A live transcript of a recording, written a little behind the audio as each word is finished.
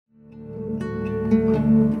Well,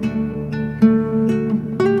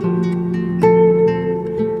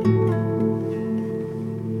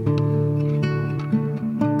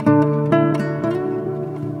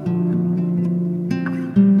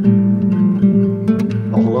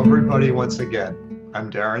 hello, everybody, once again.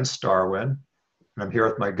 I'm Darren Starwin, and I'm here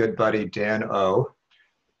with my good buddy Dan O,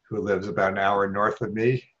 who lives about an hour north of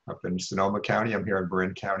me up in Sonoma County. I'm here in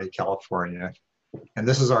Marin County, California. And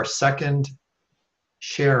this is our second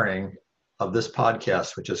sharing of this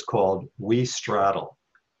podcast, which is called We Straddle,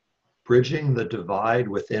 Bridging the Divide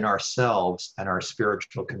Within Ourselves and Our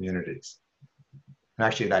Spiritual Communities. And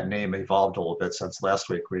actually, that name evolved a little bit since last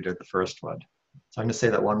week we did the first one. So I'm going to say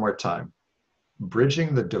that one more time.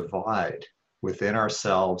 Bridging the divide within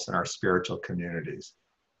ourselves and our spiritual communities.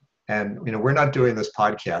 And we're not doing this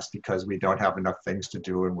podcast because we don't have enough things to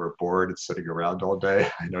do and we're bored and sitting around all day.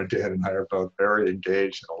 I know Dan and I are both very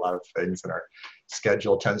engaged in a lot of things and our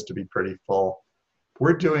schedule tends to be pretty full.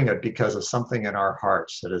 We're doing it because of something in our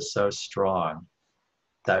hearts that is so strong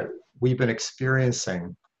that we've been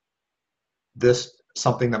experiencing this,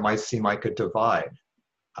 something that might seem like a divide.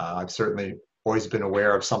 I've certainly always been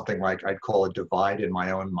aware of something like I'd call a divide in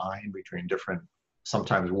my own mind between different,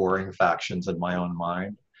 sometimes warring factions in my own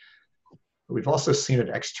mind. But we've also seen it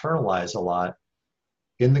externalize a lot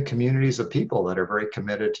in the communities of people that are very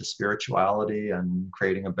committed to spirituality and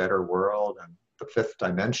creating a better world and the fifth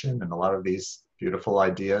dimension and a lot of these beautiful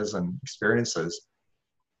ideas and experiences.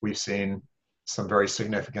 We've seen some very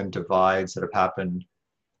significant divides that have happened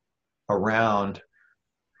around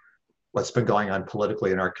what's been going on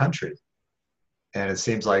politically in our country. And it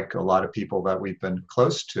seems like a lot of people that we've been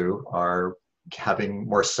close to are having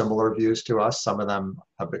more similar views to us. Some of them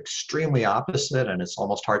have extremely opposite, and it's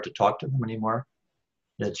almost hard to talk to them anymore.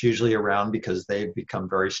 And it's usually around because they've become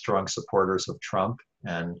very strong supporters of Trump.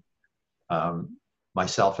 And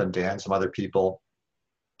myself and Dan, some other people,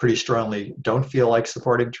 pretty strongly don't feel like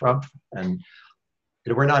supporting Trump. And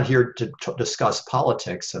we're not here to discuss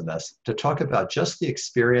politics in this, to talk about just the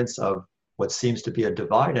experience of what seems to be a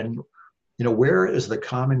divide and where is the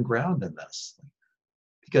common ground in this?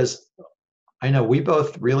 Because I know we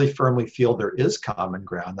both really firmly feel there is common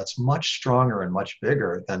ground that's much stronger and much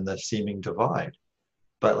bigger than the seeming divide.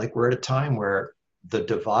 But like we're at a time where the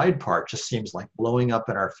divide part just seems like blowing up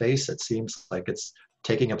in our face. It seems like it's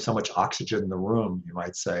taking up so much oxygen in the room, you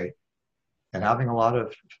might say, and having a lot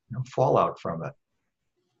of fallout from it.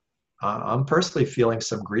 I'm personally feeling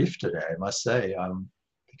some grief today, I must say.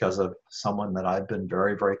 Because of someone that I've been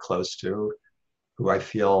very, very close to, who I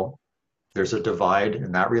feel there's a divide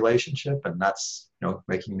in that relationship, and that's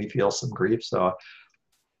making me feel some grief. So,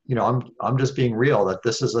 I'm just being real that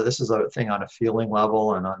this is a thing on a feeling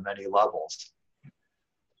level and on many levels.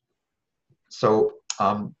 So,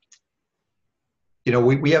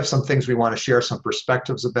 we have some things we want to share, some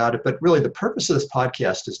perspectives about it, but really the purpose of this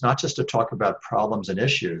podcast is not just to talk about problems and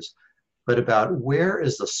issues, but about where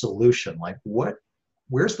is the solution? Like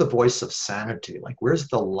where's the voice of sanity? Like, where's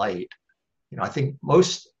the light? I think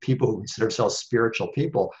most people who consider themselves spiritual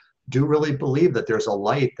people do really believe that there's a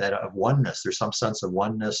light of oneness. There's some sense of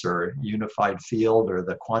oneness or unified field or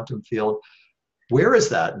the quantum field. Where is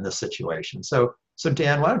that in this situation? So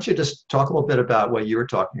Dan, why don't you just talk a little bit about what you were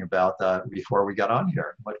talking about before we got on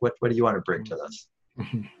here? What do you want to bring to this?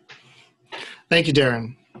 Thank you,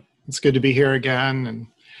 Darren. It's good to be here again. And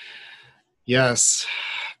yes,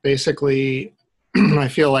 basically, I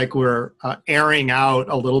feel like we're airing out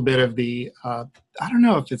a little bit of the, I don't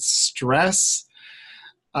know if it's stress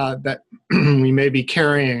that we may be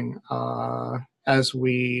carrying as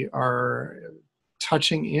we are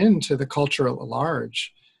touching into the culture at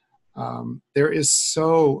large. There is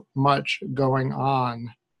so much going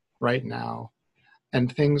on right now,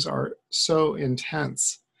 and things are so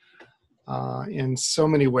intense in so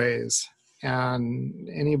many ways. And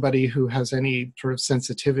anybody who has any sort of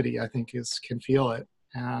sensitivity, I think, can feel it.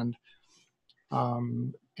 And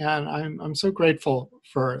I'm so grateful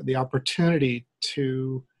for the opportunity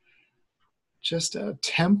to just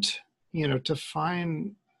attempt, to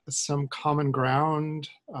find some common ground,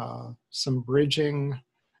 some bridging,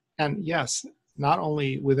 and yes, not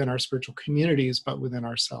only within our spiritual communities, but within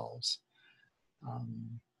ourselves.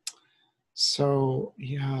 So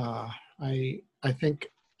yeah, I think.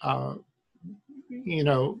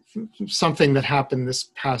 Something that happened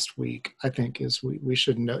this past week, I think, is we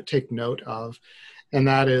should take note of, and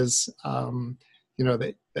that is,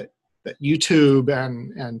 that YouTube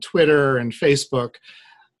and Twitter and Facebook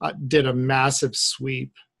did a massive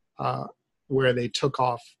sweep where they took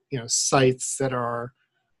off, sites that are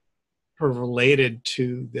related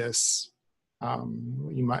to this.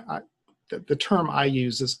 The term I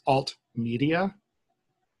use is alt media,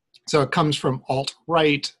 So it comes from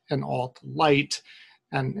alt-right and alt-light,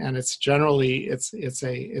 and it's generally it's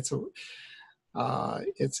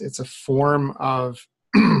a form of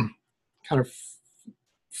kind of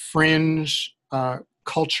fringe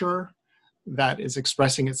culture that is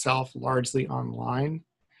expressing itself largely online,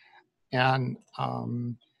 and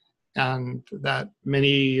that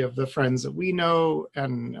many of the friends that we know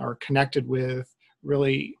and are connected with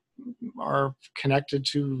really are connected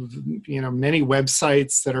to, many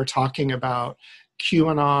websites that are talking about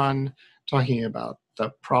QAnon, talking about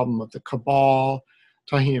the problem of the cabal,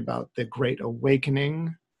 talking about the Great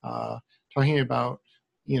Awakening, talking about,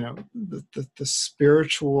 the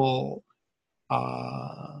spiritual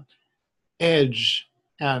edge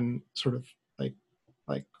and sort of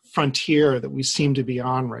like frontier that we seem to be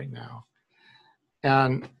on right now.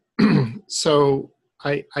 And so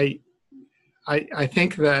I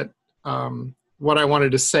think that what I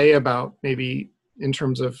wanted to say about maybe in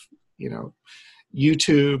terms of,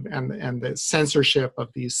 YouTube and the censorship of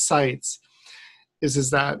these sites is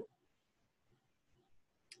that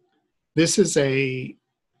this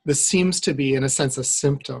seems to be, in a sense, a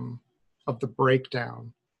symptom of the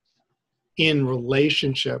breakdown in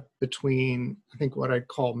relationship between, I think, what I'd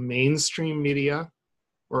call mainstream media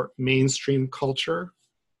or mainstream culture,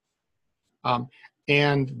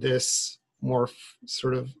 and this more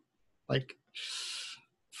sort of like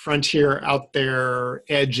frontier out there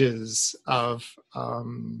edges of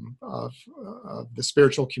the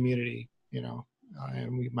spiritual community,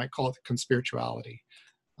 and we might call it conspirituality.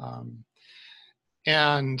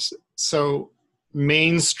 And so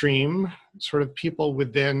mainstream sort of people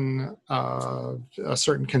within a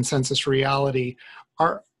certain consensus reality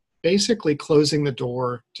are basically closing the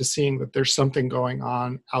door to seeing that there's something going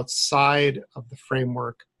on outside of the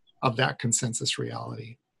framework of that consensus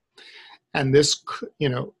reality. And this,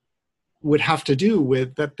 would have to do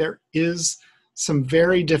with that there is some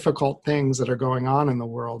very difficult things that are going on in the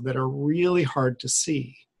world that are really hard to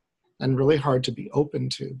see and really hard to be open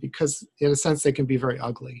to, because in a sense they can be very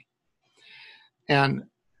ugly. And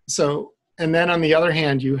so, and then on the other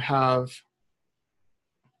hand, you have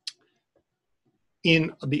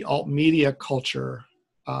in the alt media culture,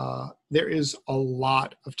 there is a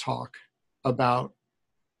lot of talk about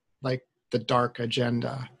like the dark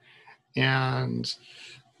agenda and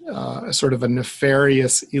sort of a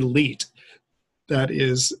nefarious elite that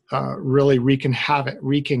is really wreaking havoc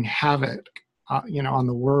on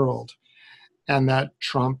the world, and that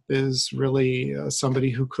Trump is really somebody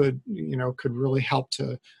who could really help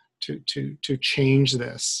to change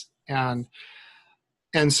this, and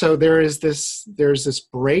so there's this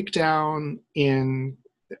breakdown in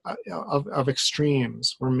of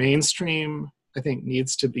extremes where mainstream, I think,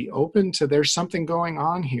 needs to be open to there's something going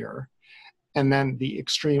on here, and then the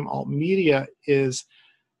extreme alt media is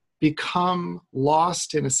become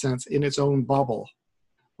lost in a sense in its own bubble,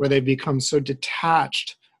 where they become so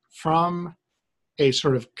detached from a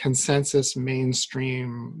sort of consensus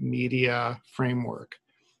mainstream media framework,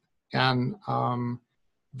 and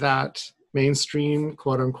that mainstream,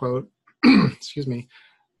 quote unquote, excuse me,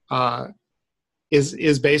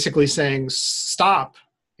 is basically saying, stop,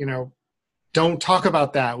 don't talk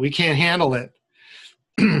about that. We can't handle it.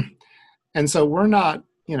 And so we're not,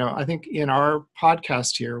 I think in our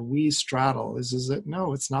podcast here, we straddle is that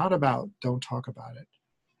no, it's not about don't talk about it.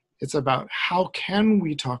 It's about how can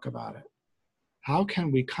we talk about it? How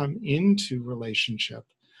can we come into relationship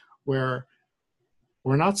where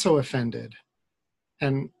we're not so offended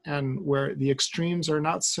and where the extremes are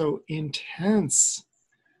not so intense?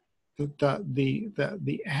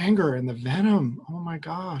 The anger and the venom, oh my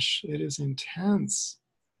gosh, it is intense.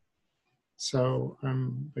 So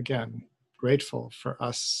I'm, again, grateful for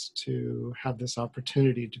us to have this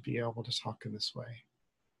opportunity to be able to talk in this way.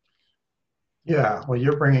 Yeah, well,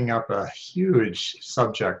 you're bringing up a huge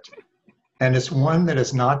subject, and it's one that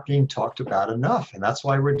is not being talked about enough, and that's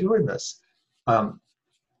why we're doing this.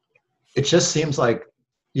 It just seems like,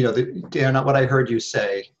 Dan, what I heard you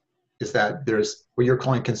say is that there's what you're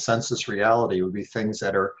calling consensus reality would be things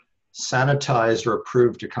that are sanitized or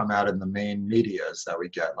approved to come out in the main medias that we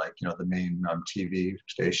get, like, the main TV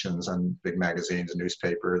stations and big magazines and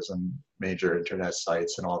newspapers and major internet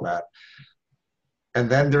sites and all that. And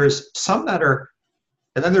then there's some that are,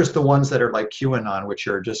 and then there's the ones that are like QAnon, which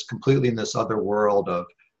are just completely in this other world of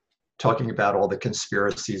talking about all the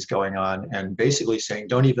conspiracies going on and basically saying,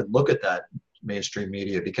 don't even look at that mainstream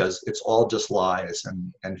media because it's all just lies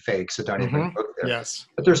and fake, so don't even look there. Yes.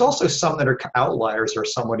 But there's also some that are outliers or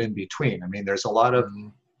somewhat in between. I mean, there's a lot of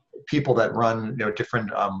people that run,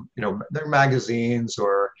 different, their magazines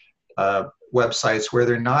or websites where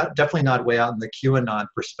they're not definitely not way out in the QAnon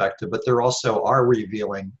perspective, but they're also are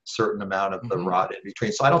revealing certain amount of the rot in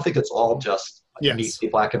between. So I don't think it's all just neatly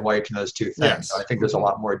black and white in those two things. Yes. I think there's a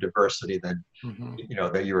lot more diversity than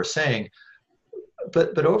that you were saying.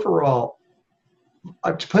 But overall,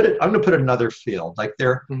 I'm going to put it in another field. Like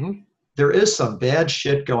there is some bad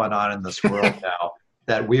shit going on in this world now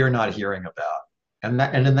that we are not hearing about.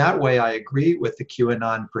 And in that way, I agree with the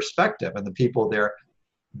QAnon perspective and the people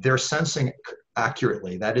they're sensing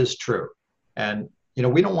accurately. That is true. And,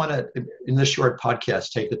 we don't want to, in this short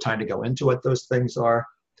podcast, take the time to go into what those things are.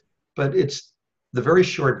 But it's the very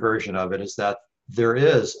short version of it is that there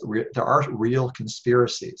are real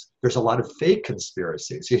conspiracies. There's a lot of fake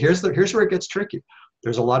conspiracies. Here's where it gets tricky.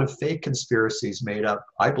 There's a lot of fake conspiracies made up,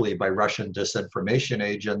 I believe, by Russian disinformation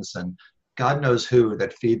agents and God knows who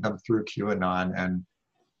that feed them through QAnon. And,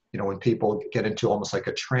 when people get into almost like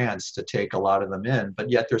a trance to take a lot of them in, but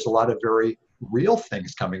yet there's a lot of very real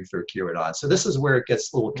things coming through QAnon. So this is where it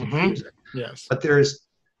gets a little confusing. Yes. But there is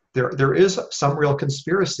some real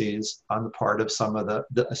conspiracies on the part of some of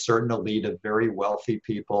a certain elite of very wealthy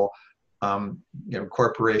people,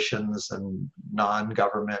 corporations and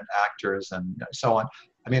non-government actors and so on.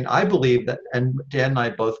 I mean, I believe that, and Dan and I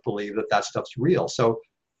both believe that stuff's real. So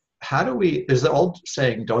there's the old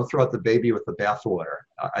saying, don't throw out the baby with the bathwater.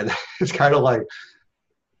 It's kind of like,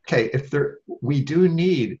 okay, we do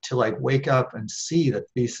need to like wake up and see that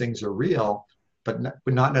these things are real, but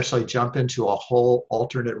not necessarily jump into a whole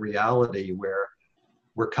alternate reality where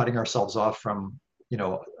we're cutting ourselves off from,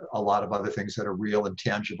 a lot of other things that are real and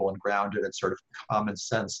tangible and grounded and sort of common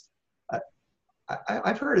sense.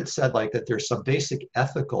 I've heard it said like that there's some basic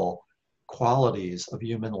ethical qualities of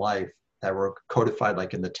human life that were codified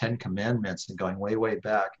like in the 10 Commandments and going way, way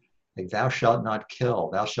back. Like, thou shalt not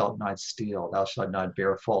kill, thou shalt not steal, thou shalt not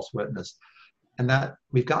bear false witness. And that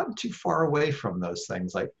we've gotten too far away from those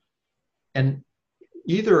things. And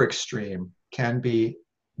either extreme can be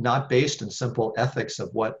not based in simple ethics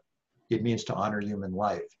of what it means to honor human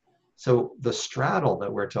life. So the straddle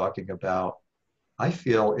that we're talking about, I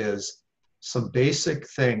feel, is some basic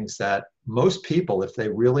things that most people, if they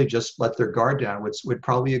really just let their guard down, would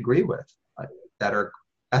probably agree with, that are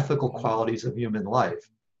ethical qualities of human life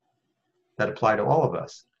that apply to all of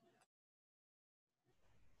us.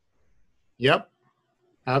 Yep,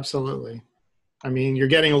 absolutely. I mean, you're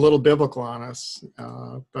getting a little biblical on us,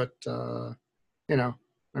 but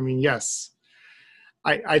yes.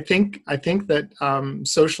 I think that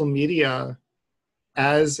social media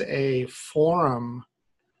as a forum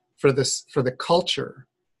for the culture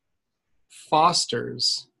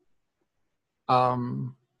fosters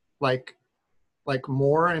like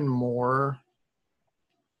more and more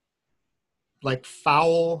like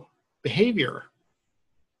foul behavior.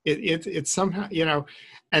 It's somehow,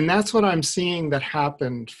 and that's what I'm seeing that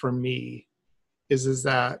happened for me is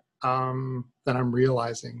that that I'm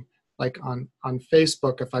realizing, like on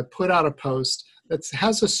Facebook, if I put out a post that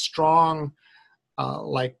has a strong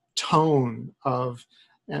like tone of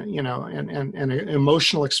and an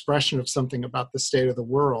emotional expression of something about the state of the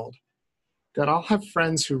world, that I'll have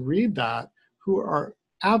friends who read that who are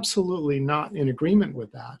absolutely not in agreement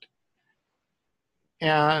with that.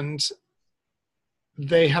 And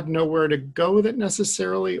they have nowhere to go with it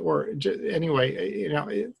necessarily, or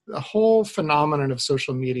anyway, the whole phenomenon of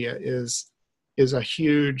social media is a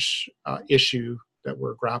huge issue that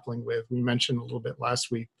we're grappling with. We mentioned a little bit last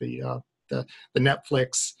week the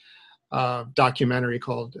Netflix documentary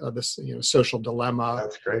called Social Dilemma.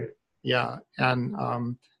 That's great. Yeah, and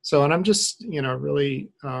and I'm just really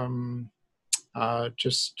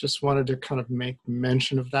just wanted to kind of make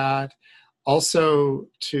mention of that. Also,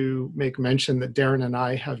 to make mention that Darren and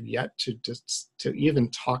I have yet to even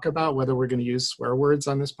talk about whether we're going to use swear words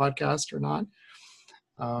on this podcast or not.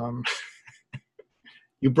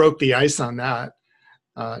 You broke the ice on that,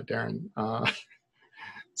 Darren.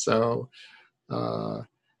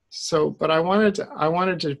 But I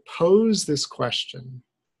wanted to pose this question: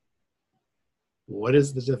 what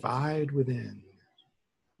is the divide within?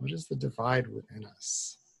 What is the divide within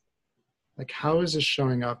us? Like, how is it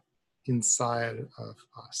showing up inside of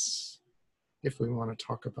us, if we want to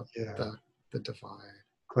talk about the divide?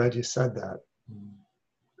 Glad you said that.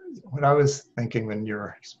 What I was thinking when you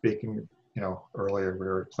were speaking, earlier, we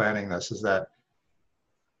were planning this, is that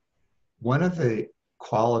one of the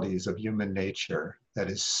qualities of human nature that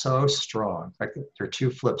is so strong, like there are two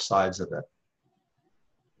flip sides of it.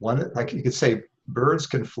 One, like you could say, birds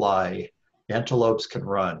can fly, antelopes can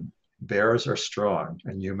run, bears are strong,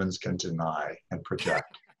 and humans can deny and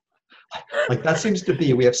project. Like that seems to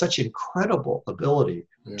be, we have such incredible ability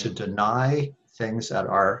to deny things that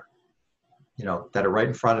are that are right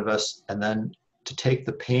in front of us, and then to take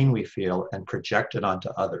the pain we feel and project it onto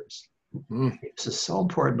others. Mm. This is so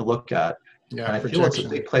important to look at. Yeah, And I feel it's a projection.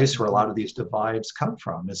 big place where a lot of these divides come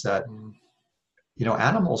from, is that,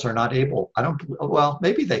 animals are not able, well,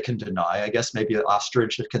 maybe they can deny. I guess maybe an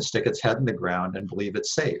ostrich can stick its head in the ground and believe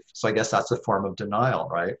it's safe. So I guess that's a form of denial,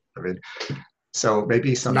 right? I mean, so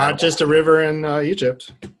maybe some Not animals, just a river in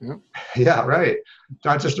Egypt. Yeah. yeah, right.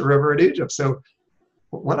 Not just a river in Egypt. So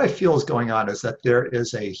what I feel is going on is that there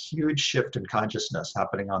is a huge shift in consciousness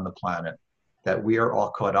happening on the planet that we are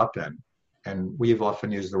all caught up in. And we've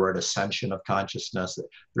often used the word ascension of consciousness.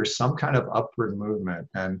 There's some kind of upward movement.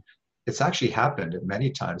 And it's actually happened many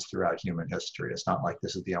times throughout human history. It's not like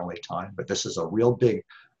this is the only time, but this is a real big,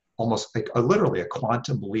 almost like literally a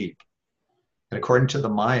quantum leap. And according to the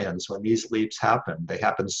Mayans, when these leaps happen, they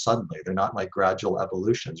happen suddenly. They're not like gradual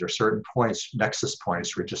evolutions. There are certain points, nexus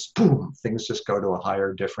points, where just boom, things just go to a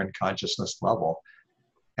higher, different consciousness level.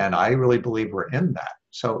 And I really believe we're in that.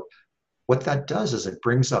 So what that does is it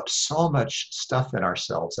brings up so much stuff in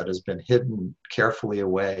ourselves that has been hidden carefully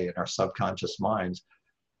away in our subconscious minds.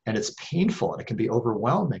 And it's painful, and it can be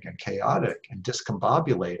overwhelming and chaotic and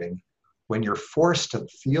discombobulating when you're forced to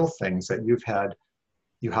feel things that you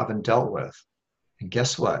haven't dealt with. And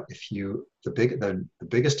guess what? The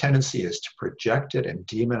biggest tendency is to project it and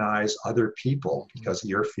demonize other people because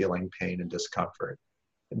you're feeling pain and discomfort.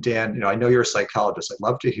 And Dan, I know you're a psychologist. I'd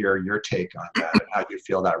love to hear your take on that and how you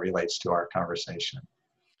feel that relates to our conversation.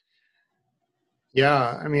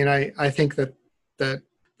 Yeah, I mean, I think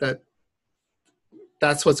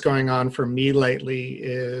that's what's going on for me lately,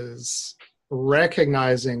 is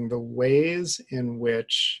recognizing the ways in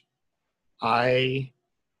which I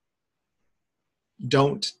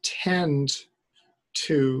don't tend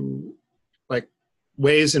to, like,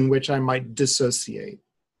 ways in which I might dissociate,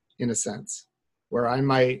 in a sense, where I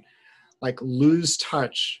might like lose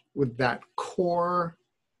touch with that core,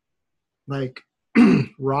 like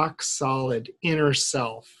rock solid inner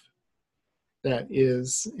self that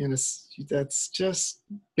is that's just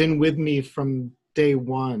been with me from day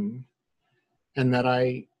one, and that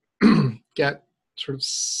I get sort of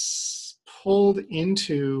pulled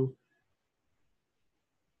into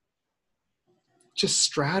just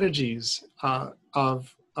strategies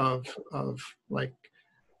of like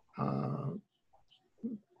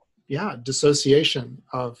dissociation,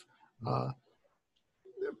 of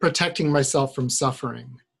protecting myself from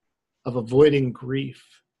suffering, of avoiding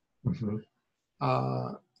grief, Mm-hmm.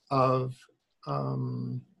 Of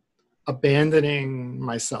abandoning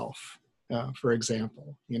myself, for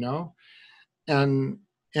example, and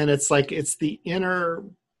it's like it's the inner,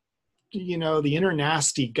 the inner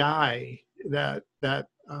nasty guy that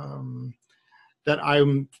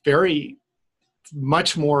I'm very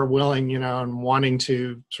much more willing, and wanting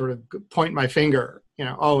to sort of point my finger,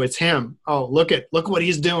 oh, it's him. Oh, look what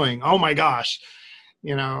he's doing. Oh my gosh,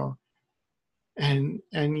 and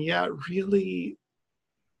yet really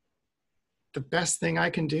the best thing I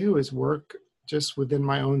can do is work just within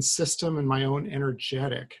my own system and my own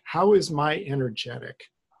energetic. How is my energetic?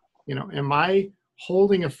 Am I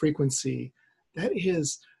holding a frequency that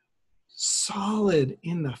is solid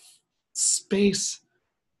in the space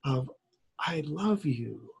of, I love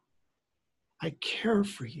you, I care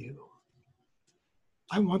for you,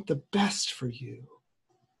 I want the best for you,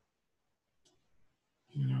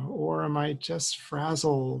 or am I just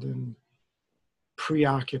frazzled and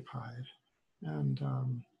preoccupied? And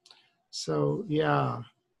so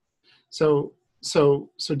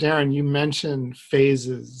Darren, you mentioned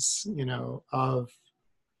phases, of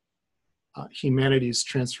humanity's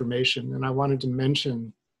transformation, and I wanted to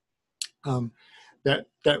mention that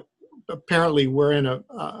apparently we're in a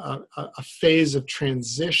phase of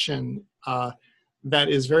transition that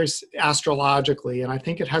is very astrologically, and I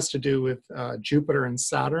think it has to do with Jupiter and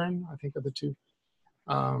Saturn. I think are the two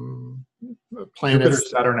planets. Jupiter,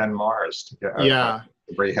 Saturn, and Mars. Yeah.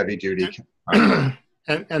 Very heavy duty.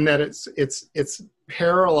 And that it's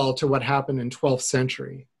parallel to what happened in 12th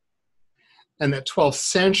century. And that 12th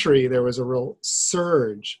century, there was a real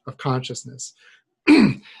surge of consciousness.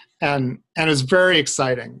 and it's very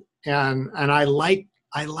exciting. And I like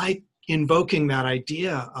invoking that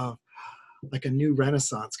idea of like a new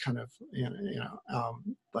Renaissance kind of,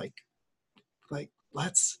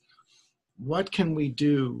 what can we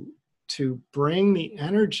do to bring the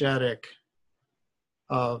energetic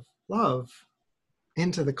of love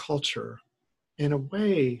into the culture in a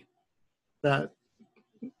way that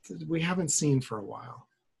we haven't seen for a while.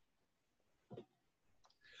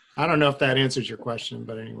 I don't know if that answers your question,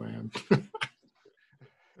 but anyway.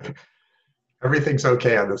 Everything's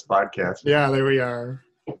okay on this podcast. Yeah, there we are.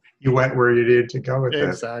 You went where you needed to go with it.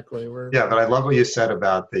 Exactly. Yeah, but I love what you said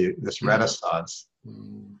about this Renaissance,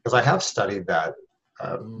 Mm, because I have studied that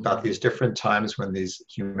about mm, these different times when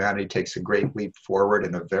humanity takes a great leap forward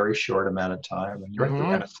in a very short amount of time. And you're right, the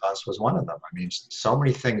mhm. Renaissance was one of them. I mean, so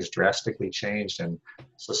many things drastically changed in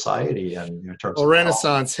society and in terms Well, of health.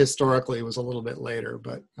 Renaissance historically was a little bit later,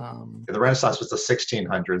 but The Renaissance was the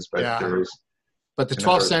 1600s, but yeah. there was, But the and then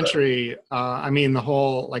there 12th was the, century, I mean, the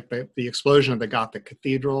whole, like the explosion of the Gothic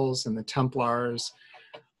cathedrals and the Templars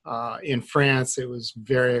in France, it was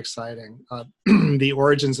very exciting. The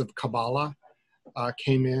origins of Kabbalah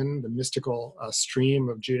came in, the mystical stream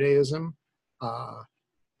of Judaism, uh,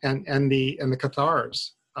 and the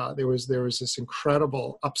Cathars. There was this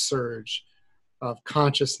incredible upsurge of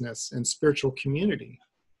consciousness and spiritual community.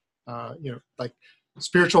 Like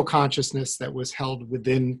spiritual consciousness that was held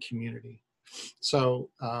within community. So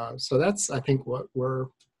that's, I think, what we're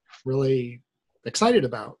really excited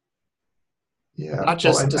about, yeah, not well,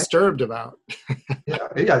 just disturbed about.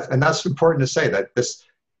 yeah, and that's important to say that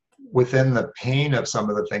within the pain of some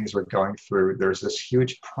of the things we're going through, there's this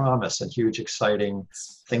huge promise and huge exciting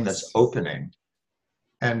thing that's opening.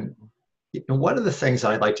 And one of the things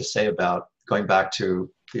I'd like to say about going back to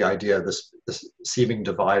the idea of this seeming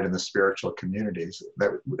divide in the spiritual communities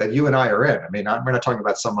that you and I are in. I mean, we're not talking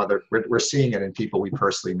about some other. We're seeing it in people we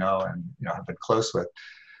personally know and have been close with.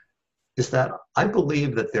 Is that I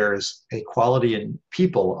believe that there's a quality in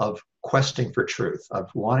people of questing for truth, of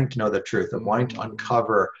wanting to know the truth, of wanting to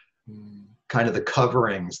uncover kind of the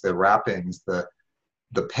coverings, the wrappings, the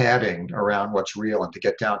padding around what's real, and to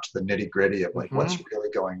get down to the nitty gritty of like what's really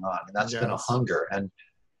going on. And that's been a hunger. And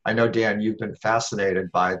I know, Dan, you've been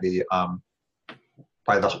fascinated by the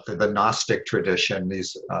Gnostic tradition.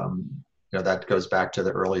 These that goes back to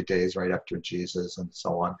the early days, right after Jesus, and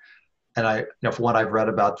so on. And from what I've read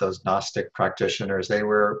about those Gnostic practitioners, they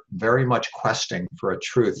were very much questing for a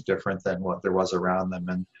truth different than what there was around them.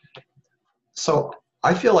 And so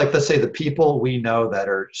I feel like, let's say, the people we know that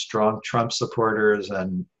are strong Trump supporters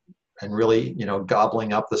and really,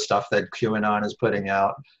 gobbling up the stuff that QAnon is putting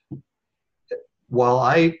out, while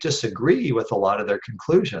I disagree with a lot of their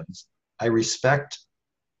conclusions, I respect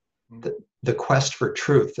the quest for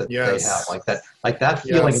truth that they have, like that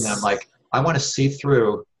feeling in them, like I want to see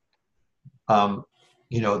through, another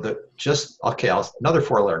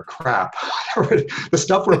 4-letter crap, the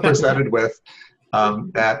stuff we're presented with,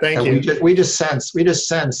 that we just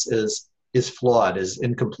sense is flawed, is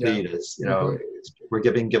incomplete, we're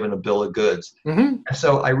given a bill of goods. And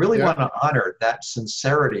so I really want to honor that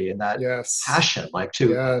sincerity and that passion, like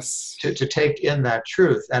to take in that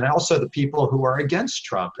truth. And also the people who are against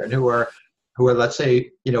Trump and who are, let's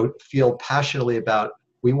say, feel passionately about,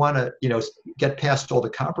 we want to, get past all the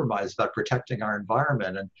compromise about protecting our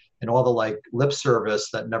environment and all the lip service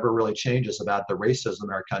that never really changes about the racism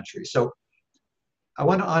in our country. So I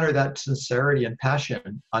want to honor that sincerity and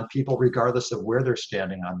passion on people, regardless of where they're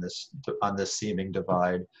standing on this seeming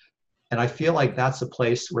divide. And I feel like that's a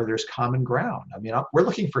place where there's common ground. I mean, we're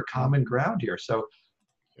looking for common ground here. So,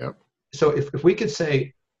 so if we could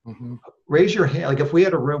say, raise your hand, like if we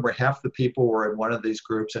had a room where half the people were in one of these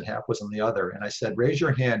groups and half was in the other, and I said, raise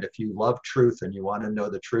your hand if you love truth and you want to know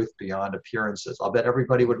the truth beyond appearances, I'll bet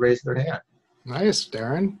everybody would raise their hand. Nice,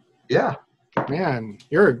 Darren. Yeah. Man,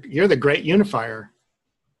 you're the great unifier.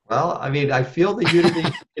 Well, I mean, I feel the unity,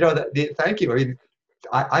 thank you. I mean,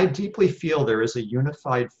 I deeply feel there is a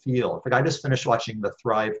unified feel. In fact, I just finished watching the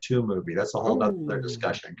Thrive 2 movie. That's a whole other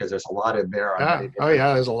discussion, because there's a lot in there.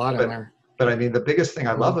 There's a lot in there. But I mean, the biggest thing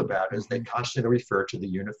I love about it is they constantly refer to the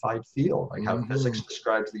unified field, like how physics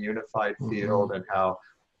describes the unified field, and how,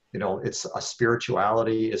 it's a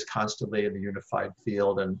spirituality is constantly in the unified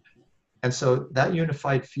field. And so that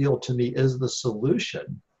unified field to me is the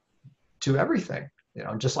solution to everything.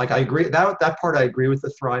 Just like I agree that part, I agree with the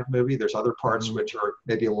Thrive movie. There's other parts which are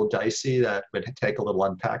maybe a little dicey that would take a little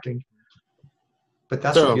unpacking. But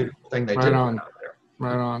that's a beautiful thing they did out there.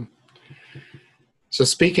 Right on. So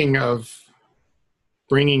speaking of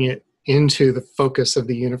bringing it into the focus of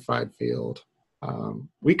the unified field,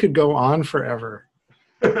 we could go on forever.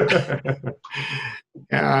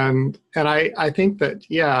 and I think that,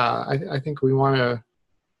 I think we want to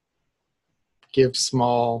give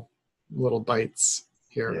small little bites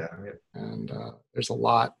here, and there's a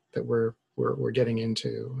lot that we're getting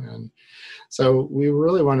into, and so we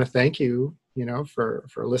really want to thank you, for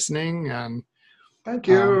listening, and thank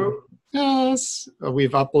you. Yes,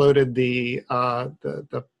 we've uploaded the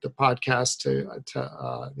podcast to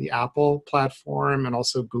the Apple platform and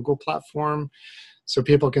also Google platform, so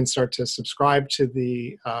people can start to subscribe to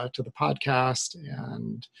the podcast,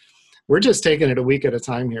 and we're just taking it a week at a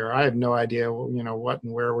time here. I have no idea, you know, what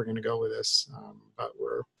and where we're going to go with this, but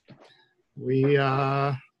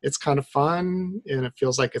it's kind of fun, and it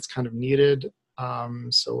feels like it's kind of needed.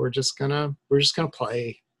 So we're just gonna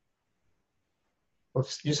play. Well,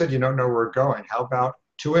 you said you don't know where we're going. How about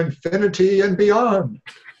to infinity and beyond?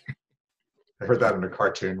 I heard that in a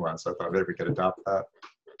cartoon once. I thought maybe we could adopt that.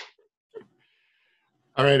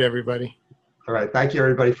 All right, everybody. All right. Thank you,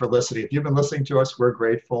 everybody, for listening. If you've been listening to us, we're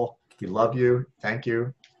grateful. We love you. Thank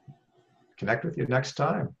you. Connect with you next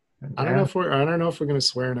time. I don't know if we're going to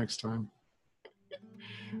swear next time.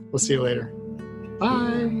 We'll see you later.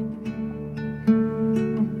 Bye.